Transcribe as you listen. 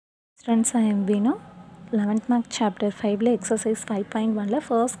Friends, I am Vino. 11th mark chapter 5 exercise 5.1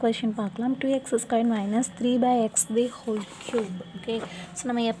 first question பார்க்கலாம் 2x squared minus 3 by x the whole cube. Okay, so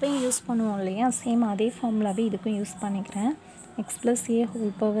நம்ம எப்பயும் use பண்ணுவோம் இல்லையா, same அதே ஃபார்முலாவே இதுக்கும் use பண்ணிக்கிறேன். x plus a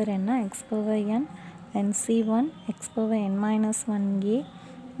whole power என்ன, x power n nc1 x power n minus 1a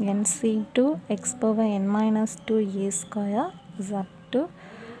nc2 x power n minus 2a square is up to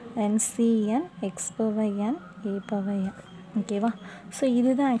ncn x power n a power n. ஓகேவா, so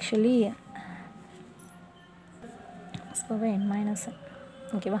இதுதான் actually x power n minus n.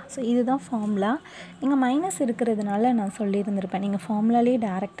 ஓகேவா, so இதுதான் formula. இங்கே minus இருக்கிறதுனால நான் சொல்லியிருந்திருப்பேன், நீங்கள் ஃபார்முலாலே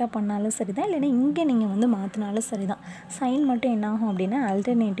டேரெக்டாக பண்ணாலும் சரி தான், இல்லைன்னா இங்கே நீங்கள் வந்து மாற்றினாலும் சரி தான். சைன் மட்டும் என்ன ஆகும் அப்படின்னா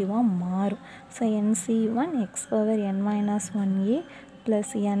ஆல்டர்னேட்டிவாக மாறும். So nc1 x power n minus 1a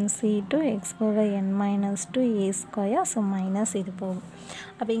plus nc2 x power n minus 2a square. So minus இது போகும்.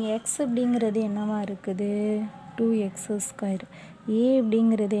 அப்போ இங்கே x அப்படிங்கிறது என்னவா இருக்குது, 2x ஸ்கொயர். a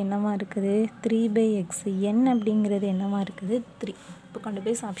அப்படிங்கிறது என்னவா இருக்குது, 3/x. n அப்படிங்கிறது என்னவா இருக்குது, 3. இப்போ கொண்டு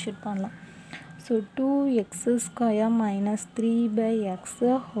போய் சப்ஸ்டிட்யூட் பண்ணலாம். So 2x square minus 3/x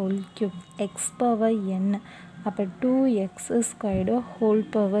whole cube x power n. அப்போ 2x squared whole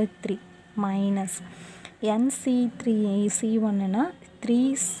power 3 minus nc3 c1னா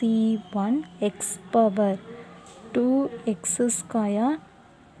 3c1 x power 2x square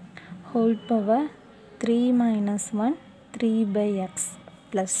whole power 3 minus 1 3/x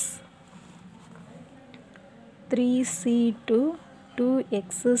plus 3c2 2x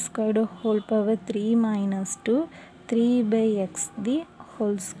squared whole power 3 minus 2 3/x the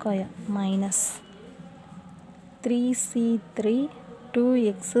whole square minus 3c3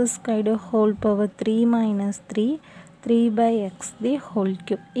 2x squared whole power 3 minus 3 3/x the whole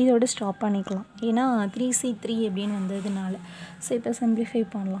cube. இதோட stop பண்ணிக்கலாம், ஏன்னா 3c3 அப்படின்னு வந்ததுனால. So இப்போ simplify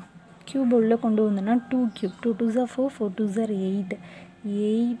பண்ணலாம். Cube உள்ள கொண்டு வந்தோன்னா 2 cube, 2 2s 4 4 2s 8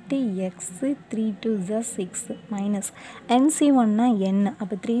 8x 3 2s 6 minus nc1னா n,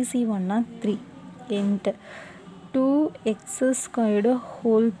 அப்போ 3c1னா 3 into 2x squared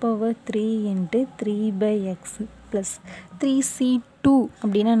whole power 3 into 3/x plus 3c2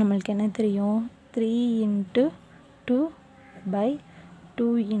 அப்படின்னா நம்மளுக்கு என்ன தெரியும், 3 into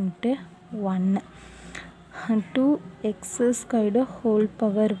 2/2 into 1 2x squared whole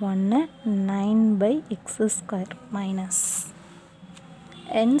power 1 9/x square minus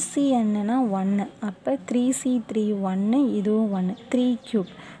ncn னா 1, அப்போ 3c3 1, இதுவும் 1 3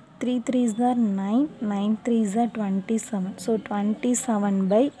 cube 3 3s are 9 9 3s are 27. So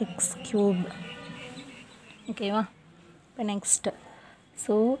 27/x cube. ஓகேவா, இப்போ next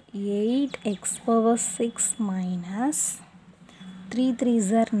so 8x power 6 minus 3 3s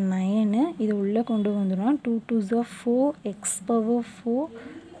are 9, இது உள்ளே கொண்டு வந்துடும் 2 2s are 4 x power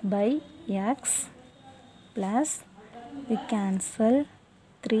 4/x plus we cancel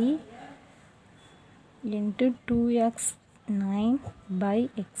 3 into 2x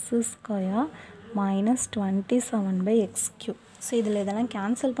 9/x square minus 27/x cube. So இதில் இதெல்லாம்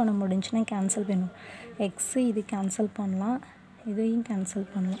cancel பண்ண முடிஞ்சுன்னா cancel பண்ணுவோம். x இது கேன்சல் பண்ணலாம், இதையும் கேன்சல்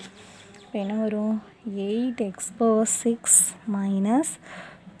பண்ணலாம். இப்போ என்ன வரும், 8x power 6 minus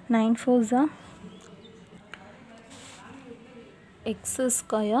 9 4s x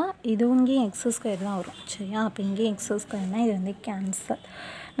square, இது இங்கேயும் x ஸ்கொயர் தான் வரும் சரியா. அப்போ இங்கேயும் x ஸ்கொயர்னால் இது வந்து cancel.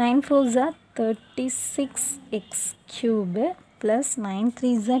 9 4s 36x cube plus 9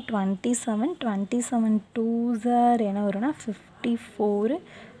 3s 27 27 2s என்ன வரும்னா 54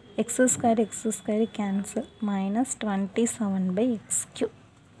 x square cancel minus 27/x cube.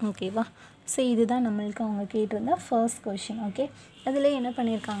 ஓகேவா, ஸோ இதுதான் நம்மளுக்கு அவங்க கேட்டிருந்தா ஃபர்ஸ்ட் கொஷின். ஓகே, அதில் என்ன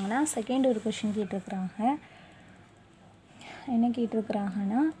பண்ணியிருக்காங்கன்னா செகண்ட் ஒரு கொஷின் கேட்டிருக்கிறாங்க. என்ன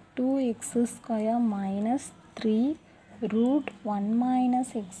கேட்டிருக்கிறாங்கன்னா 2x square minus 3 root 1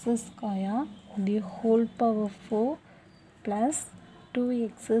 minus X square the whole power 4 plus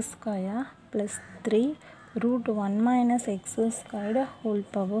 2x square plus 3 root 1 minus X squared whole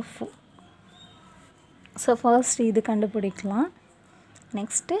power 4. So first இது கண்டுபிடிக்கலாம்,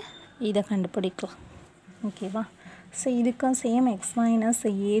 நெக்ஸ்ட்டு இதை கண்டுபிடிக்கலாம். ஓகேவா, ஸோ இதுக்கும் same X minus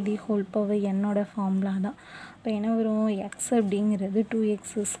A the whole power என்னோட formula தான். இப்போ என்ன வரும், எக்ஸ் அப்படிங்கிறது 2x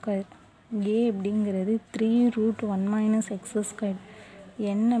ஸ்கொயர், ஏ அப்படிங்கிறது 3 ரூட் 1 மைனஸ் எக்ஸ் ஸ்கொயர்,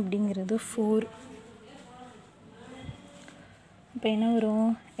 என் அப்படிங்கிறது 4. இப்போ என்ன வரும்,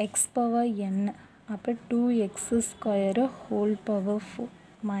 எக்ஸ் பவர் என், அப்போ 2x square whole power 4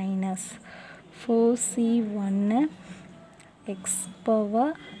 minus 4c1 x power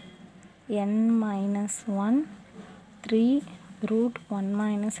n minus 1 3 root 1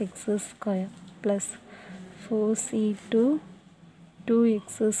 minus x square plus 4c2 2x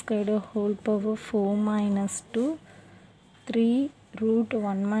squared whole power 4 minus 2 3 root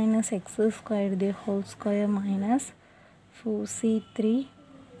 1 minus x squared the whole square minus 4c3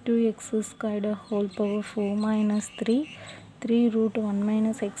 2x squared whole power 4 minus 3 root 1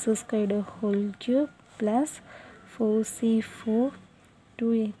 minus x squared whole cube plus 4c4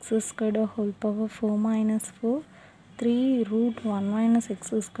 2x squared whole power 4 minus 4 3 root 1 minus x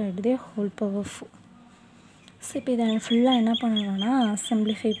squared the whole power 4. So இப்போ இதை ஃபுல்லாக என்ன பண்ணணும்னா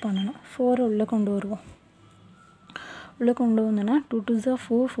simplify பண்ணணும். 4 உள்ளே கொண்டு வருவோம். உள்ளே கொண்டு வந்தோன்னா 2 2s are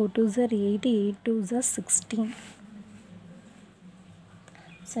 4 4 2s are 8 8 2s are 16.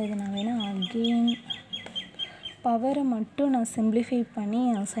 So இதை நான் வேணால் அகெயின் பவரை மட்டும் நான் சிம்பிளிஃபை பண்ணி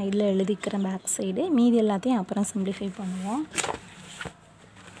சைடில் எழுதிக்கிறேன் பேக் சைடு. மீதி எல்லாத்தையும் அப்புறம் சிம்பிளிஃபை பண்ணுவோம்.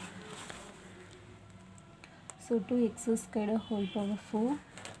 So 2x squared whole power 4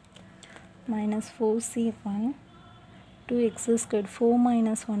 minus 4c1 2x squared 4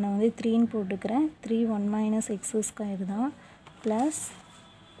 minus 1 வந்து 3ன்னு போட்டுக்கிறேன். 3 1 minus x squared தான் plus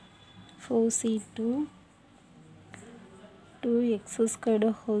 4c2 2x squared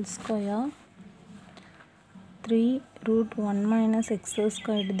whole square 3 root 1 minus x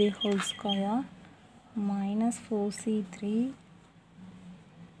squared the whole square minus 4c3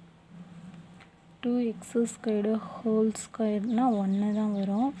 2x squared whole square na 1 தான்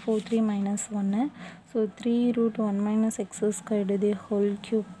வரும். 4 3 minus 1 so 3 root 1 minus x squared the whole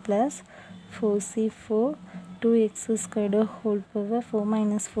cube plus 4c4 2x squared whole power 4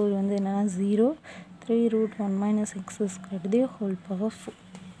 minus 4 வந்து என்னன்னா 0 3 root 1 minus x squared the whole power 4.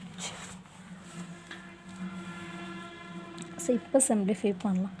 So இப்போ simplify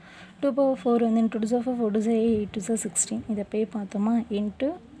பண்ணலாம். 2 power 4 வந்து 2 2s are 4 4 2s are 8 2s are 16 இதை போய் பார்த்தோமா into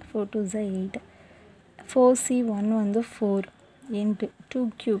 4 2s are 8 4c1 வந்து 4 into 2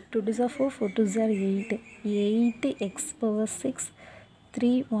 cube 2 2s are 4 4 2s are 8 8x power 6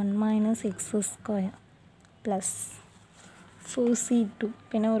 3 1 minus x square plus 4c2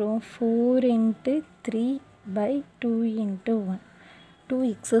 இப்போ என்ன வரும் 4 into 3 by 2 into 1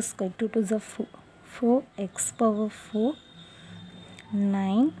 2x square 2 2s are 4 4x power 4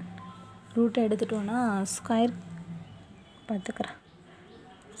 9 root எடுத்துட்டோன்னா square பார்த்துக்கிறேன்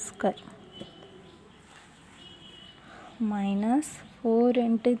square minus 4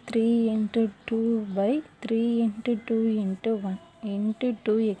 into 3 into 2 by 3 into 2 into 1 into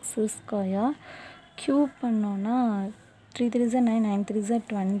 2x square cube பண்ணோன்னா 3 3s are 9 9 3s are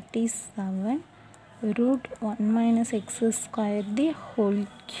 27 root 1 minus x square the whole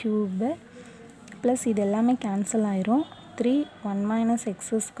cube plus இது எல்லாமே cancel ஆயிரும் 3 1 minus x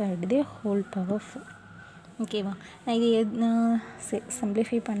squared the whole power 4. ஓகேவா நான் இது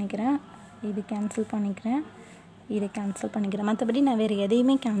simplify பண்ணிக்கிறேன் இது cancel பண்ணிக்கிறேன் இதை கேன்சல் பண்ணிக்கிறேன் மற்றபடி நான் வேறு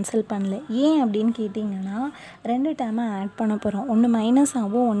எதையுமே கேன்சல் பண்ணல. ஏன் அப்படின்னு கேட்டிங்கன்னா 2 டேர்மை ஆட் பண்ண போகிறோம். ஒன்று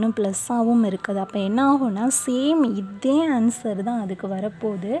மைனஸாகவும் ஒன்று ப்ளஸ்ஸாகவும் இருக்குது. அப்போ என்ன ஆகும்னா சேம் இதே ஆன்சர் தான் அதுக்கு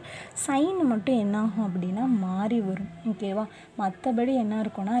வரப்போகுது. சைன் மட்டும் என்ன ஆகும் அப்படின்னா மாறி வரும். ஓகேவா மற்றபடி என்ன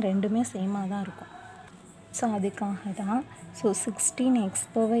இருக்கும்னா ரெண்டுமே சேமாக தான் இருக்கும். ஸோ அதுக்காக தான் ஸோ 16x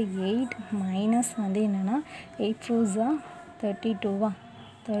power 8 மைனஸ் வந்து என்னென்னா 8 4s are 32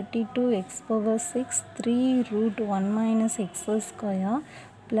 32x power 6 3 root 1 minus x square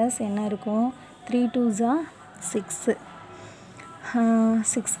plus என்ன இருக்கும் 3 2s are 6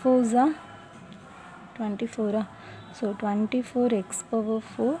 6 4s are 24 so 24x power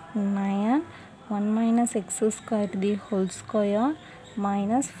 4 9 1 minus x square the whole square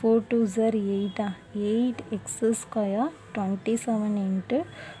minus 4 2s are 8 8x square 27 into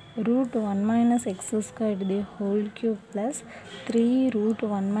root 1 minus x squared the whole cube plus 3 root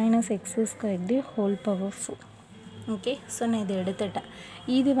 1 minus x squared the whole power 4. Okay so நான் இதை எடுத்துட்டேன்.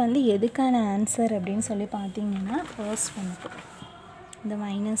 இது வந்து எதுக்கான answer அப்படின்னு சொல்லி பார்த்தீங்கன்னா first ஒன்றுக்கு இந்த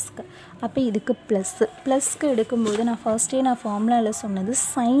மைனஸ்க்கு. அப்போ இதுக்கு ப்ளஸ்க்கு எடுக்கும்போது நான் ஃபர்ஸ்டே நான் ஃபார்முலாவில் சொன்னது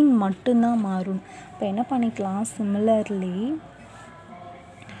சைன் மட்டும்தான் மாறும். இப்போ என்ன பண்ணிக்கலாம் similarly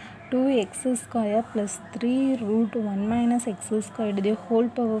 2x square plus 3 root 1 minus x squared the whole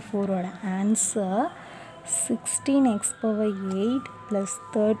power 4 ஓட answer 16x power 8 plus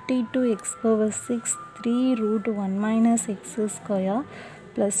 32x power 6 3 root 1 minus x square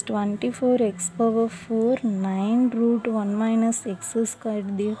plus 24x power 4 9 root 1 minus x squared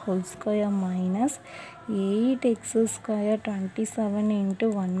the whole square minus 8x square 27 into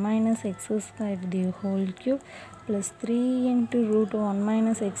 1 minus x squared the whole cube plus 3 into root 1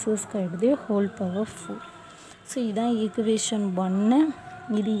 minus x squared the whole power 4. So இதுதான் equation 1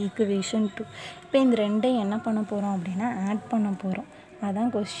 இது equation 2. இப்போ இந்த ரெண்டையும் என்ன பண்ண போகிறோம் அப்படின்னா add பண்ண போகிறோம்.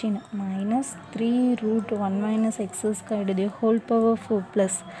 அதான் question minus 3 root 1 minus x squared the whole power 4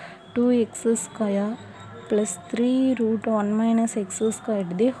 plus 2x square plus 3 root 1 minus x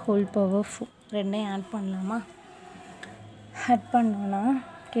squared the whole power 4 ரெண்டையும் ஆட் பண்ணலாமா ஆட் பண்ணோன்னா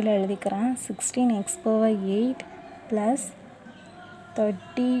கீழே எழுதிக்கிறேன் 16x power 8 plus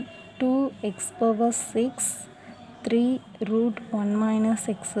 32x power 6 3 root 1 minus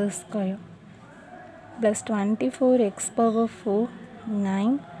x square plus 24x power 4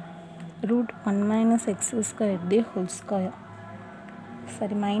 9 root 1 minus x square the whole square.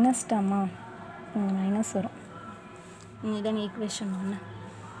 சரி minus டேர்மா minus வரும். இதுதான் equation 1.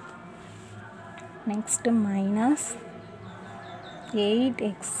 Next minus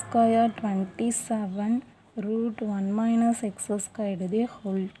 8x square 27 root 1 minus x square the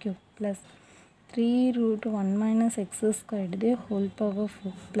whole cube plus 3 root 1 minus x square the whole power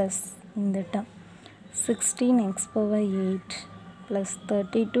 4 plus இந்த term 16x power 8 plus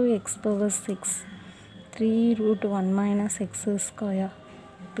 32x power 6 3 root 1 minus x square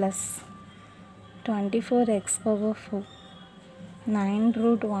plus 24x power 4 9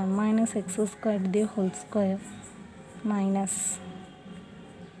 root 1 minus x square the whole square minus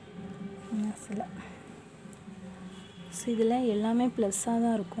இல்லை. So இதில் எல்லாமே ப்ளஸ்ஸாக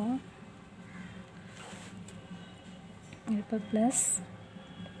தான் இருக்கும். இப்போ plus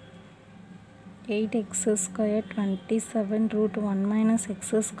 8x square 27 root 1 minus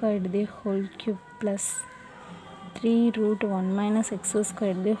x square the whole cube plus 3 root 1 minus x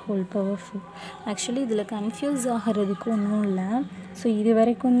square the whole power 4. Actually இதில் confuse ஆகிறதுக்கு ஒன்றும் இல்லை. ஸோ இது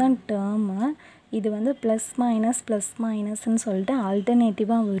வரைக்கும் தான் டேர்மு. இது வந்து ப்ளஸ் மைனஸ்ன்னு சொல்லிட்டு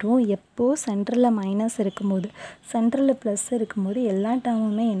ஆல்டர்னேட்டிவாக வரும். எப்போது சென்டரில் மைனஸ் இருக்கும்போது, சென்டரில் ப்ளஸ் இருக்கும்போது எல்லா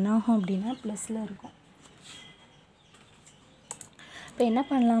டேர்முமே என்னாகும் அப்படின்னா ப்ளஸில் இருக்கும். இப்போ என்ன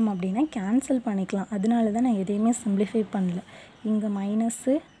பண்ணலாம் அப்படின்னா கேன்சல் பண்ணிக்கலாம். அதனால தான் நான் எதையுமே சிம்பிளிஃபை பண்ணல. இங்கே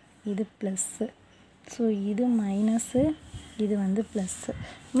மைனஸு, இது ப்ளஸ்ஸு. ஸோ இது மைனஸு, இது வந்து ப்ளஸ்ஸு.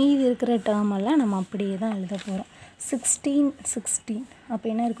 மீதி இருக்கிற டேர்மெல்லாம் நம்ம அப்படியே தான் எழுத போகிறோம். 16 அப்போ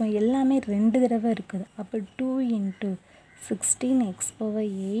என்ன இருக்கும், எல்லாமே 2 தடவை இருக்குது. அப்போ 2 into 16x power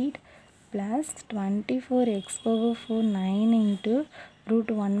 8 plus 24x power 4 9 into root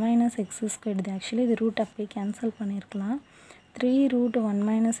 1 minus x squared. இது ஆக்சுவலி இது ரூட் அப்படியே கேன்சல் பண்ணியிருக்கலாம். 3 root 1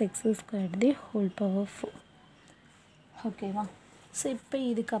 minus x squared the whole power 4. ஓகேவா? ஸோ இப்போ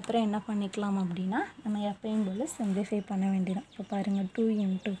இதுக்கப்புறம் என்ன பண்ணிக்கலாம் அப்படின்னா நம்ம எப்பயும் போல் சிம்பிளிஃபை பண்ண வேண்டியதான். இப்போ பாருங்கள் 2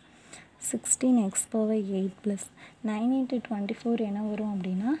 into 16x power 8 plus 9 into 24 என்ன வரும்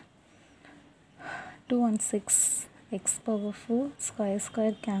அப்படின்னா 2 and 6 x power 4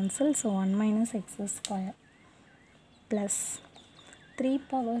 square cancel. So 1 minus x square plus 3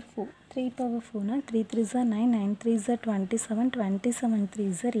 power 4 na 3 3s are 9 9 3s are 27 27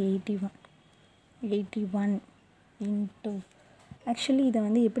 3s are 81 into actually இதை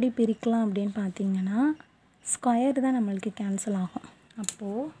வந்து எப்படி பிரிக்கலாம் அப்படின்னு பார்த்தீங்கன்னா ஸ்கொயர் தான் நம்மளுக்கு கேன்சல் ஆகும்.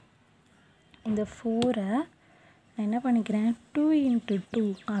 அப்போது இந்த 4-ஐ நான் என்ன பண்ணிக்கிறேன் 2 into 2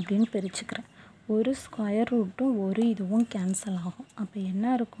 அப்படின்னு பிரிச்சுக்கிறேன். ஒரு ஸ்கொயர் ரூட்டும் ஒரு இதுவும் கேன்சல் ஆகும். அப்போ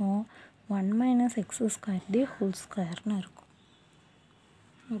என்ன இருக்கும் 1 minus x square the whole squareன்னு இருக்கும்.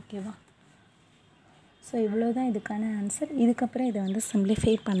 ஓகேவா? ஸோ இவ்வளோ தான் இதுக்கான ஆன்சர். இதுக்கப்புறம் இதை வந்து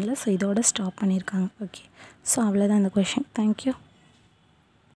சிம்பிளிஃபை பண்ணல. ஸோ இதோட ஸ்டாப் பண்ணியிருக்காங்க. ஓகே, ஸோ அவ்வளோதான் இந்த கொஷின். தேங்க்யூ.